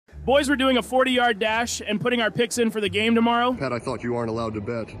Boys, we're doing a 40-yard dash and putting our picks in for the game tomorrow. Pat, I thought you aren't allowed to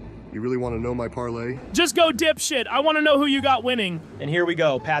bet. You really want to know my parlay? Just go dipshit. I want to know who you got winning. And here we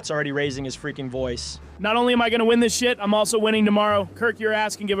go. Pat's already raising his freaking voice. Not only am I going to win this shit, I'm also winning tomorrow. Kirk, your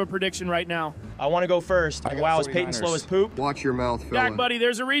ass can give a prediction right now. I want to go first. Wow, is Peyton slow as poop? Watch your mouth, fella. Jack, buddy,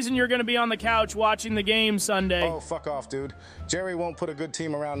 there's a reason you're going to be on the couch watching the game Sunday. Oh, fuck off, dude. Jerry won't put a good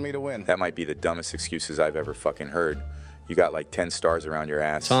team around me to win. That might be the dumbest excuses I've ever fucking heard. You got like 10 stars around your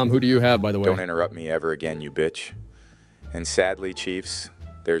ass. Tom, who do you have, by the way? Don't interrupt me ever again, you bitch. And sadly, Chiefs,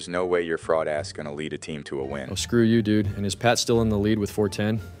 there's no way your fraud ass gonna lead a team to a win. Oh, screw you, dude. And is Pat still in the lead with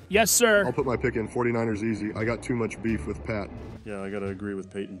 410? Yes, sir. I'll put my pick in. 49ers easy. I got too much beef with Pat. Yeah, I gotta agree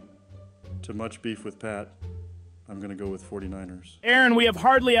with Peyton. Too much beef with Pat. I'm gonna go with 49ers. Aaron, we have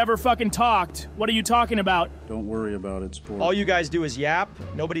hardly ever fucking talked. What are you talking about? Don't worry about it, sport. All you guys do is yap.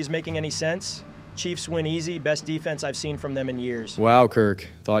 Nobody's making any sense. Chiefs win easy. Best defense I've seen from them in years. Wow, Kirk.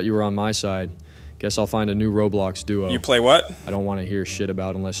 Thought you were on my side. Guess I'll find a new Roblox duo. You play what? I don't want to hear shit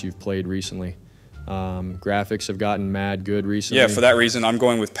about unless you've played recently. Graphics have gotten mad good recently. Yeah, for that reason, I'm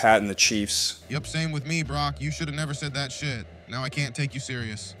going with Pat and the Chiefs. Yep, same with me, Brock. You should have never said that shit. Now I can't take you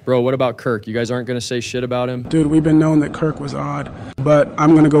serious. Bro, what about Kirk? You guys aren't going to say shit about him? Dude, we've been known that Kirk was odd, but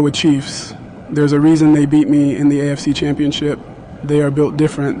I'm going to go with Chiefs. There's a reason they beat me in the AFC Championship. They are built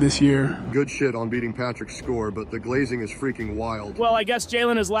different this year. Good shit on beating Patrick's score, but the glazing is freaking wild. Well, I guess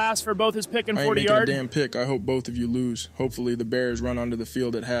Jalen is last for both his pick and 40 I ain't yard. making a damn pick. I hope both of you lose. Hopefully the Bears run onto the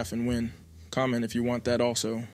field at half and win. Comment if you want that also.